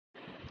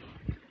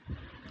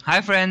Hi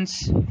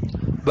friends,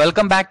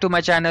 welcome back to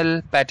my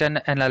channel Pattern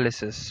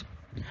Analysis.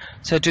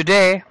 So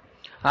today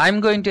I'm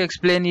going to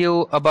explain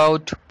you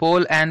about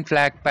pole and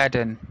flag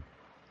pattern.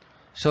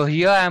 So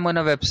here I am on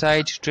a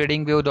website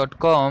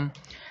tradingview.com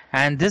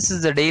and this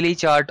is the daily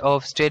chart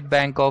of State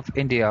Bank of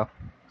India.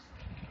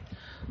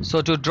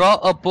 So to draw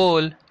a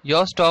pole,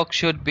 your stock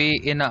should be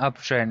in an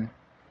uptrend.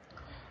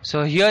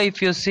 So here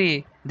if you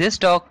see, this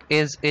stock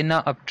is in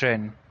an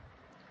uptrend.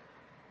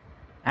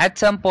 At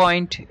some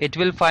point it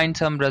will find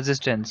some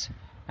resistance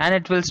and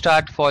it will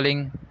start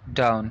falling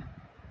down.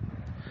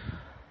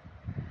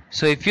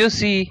 So if you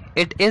see,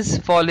 it is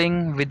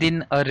falling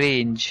within a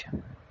range,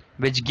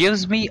 which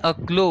gives me a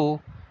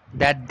clue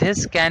that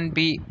this can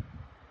be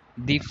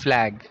the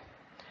flag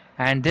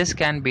and this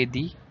can be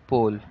the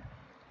pole.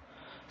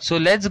 So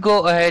let's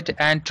go ahead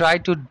and try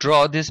to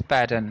draw this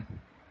pattern.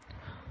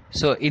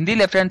 So in the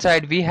left hand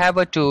side we have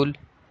a tool,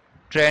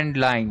 trend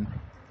line.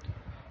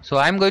 So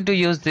I'm going to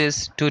use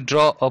this to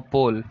draw a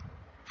pole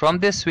from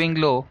this swing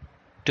low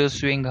to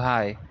swing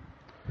high.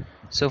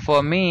 So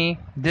for me,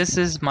 this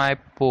is my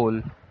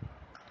pole.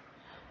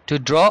 To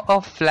draw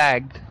a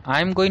flag,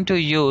 I'm going to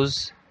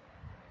use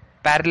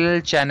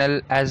parallel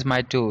channel as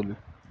my tool.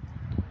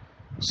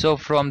 So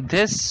from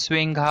this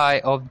swing high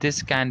of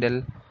this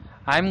candle,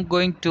 I'm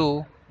going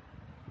to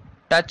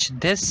touch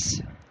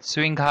this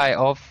swing high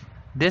of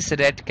this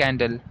red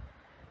candle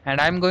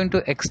and I'm going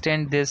to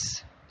extend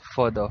this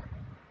further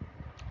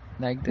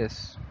like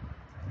this,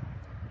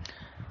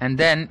 and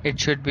then it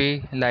should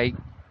be like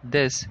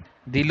this,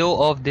 the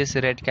low of this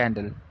red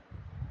candle.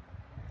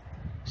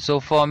 So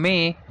for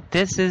me,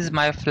 this is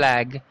my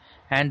flag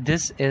and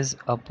this is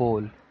a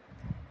pole.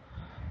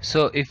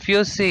 So if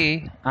you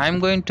see, I'm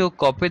going to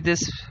copy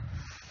this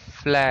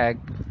flag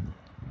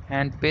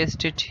and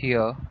paste it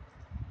here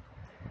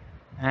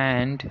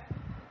and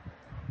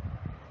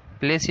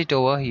place it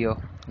over here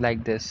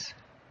like this.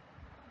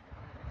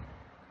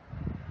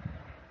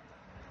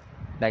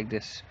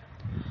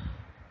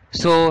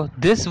 So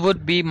this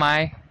would be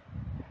my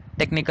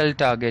technical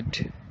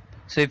target.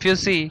 So if you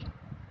see,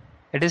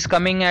 it is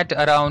coming at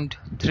around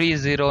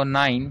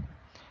 309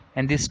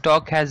 and the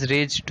stock has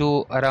reached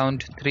to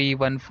around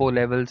 314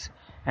 levels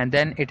and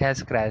then it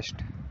has crashed.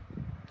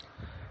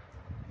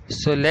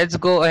 So let's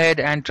go ahead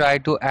and try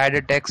to add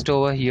a text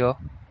over here.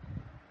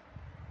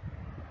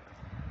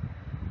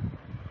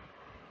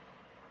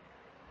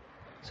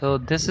 So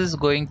this is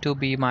going to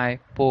be my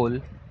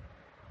pole.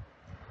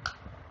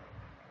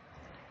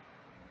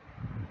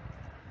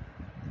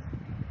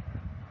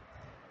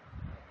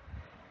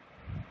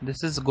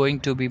 This is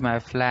going to be my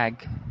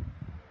flag.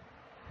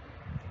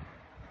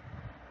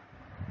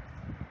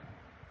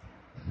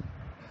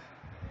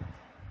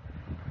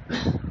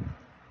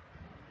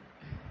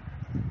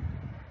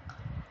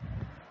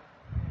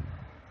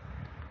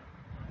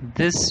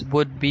 This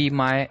would be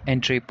my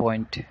entry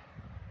point.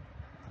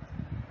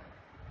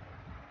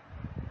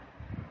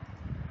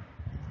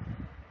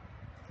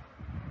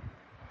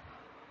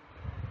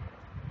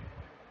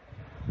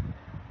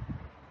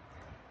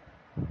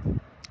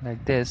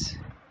 Like this.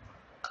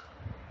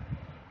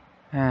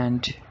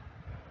 And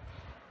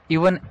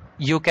even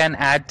you can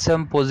add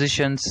some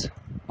positions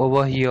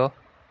over here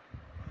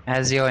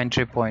as your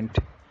entry point.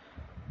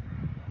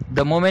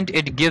 The moment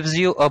it gives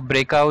you a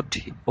breakout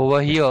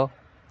over here,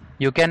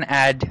 you can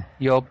add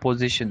your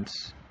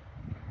positions.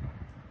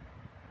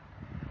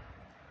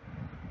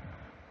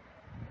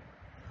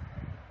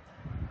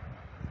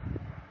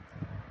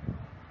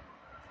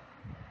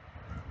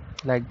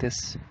 Like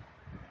this.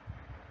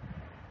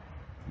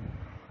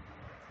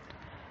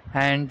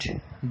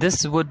 And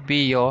this would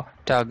be your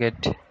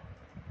target.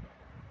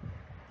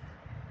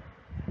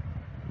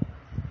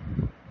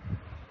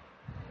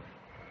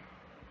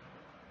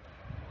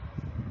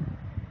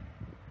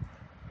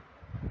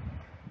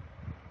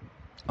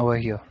 Over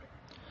here.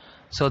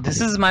 So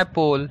this is my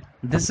pole,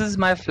 this is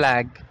my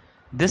flag,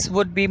 this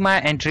would be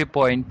my entry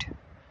point,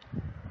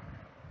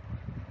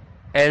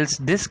 else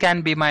this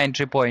can be my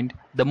entry point.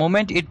 The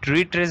moment it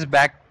retraces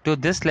back to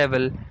this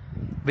level,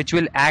 which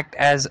will act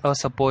as a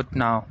support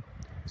now.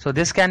 So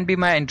this can be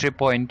my entry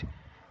point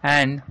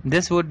and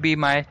this would be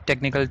my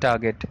technical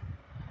target.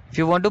 If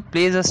you want to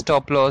place a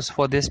stop loss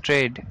for this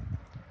trade,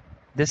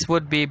 this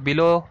would be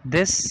below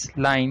this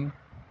line,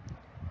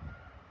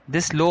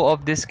 this low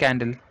of this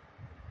candle,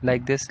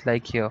 like this,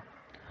 like here.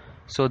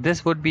 So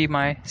this would be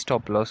my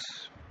stop loss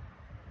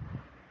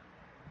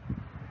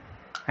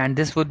and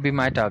this would be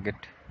my target.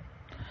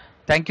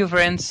 Thank you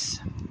friends,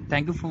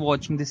 thank you for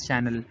watching this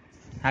channel.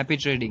 Happy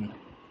trading.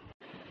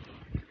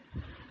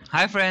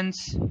 Hi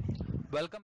friends, welcome.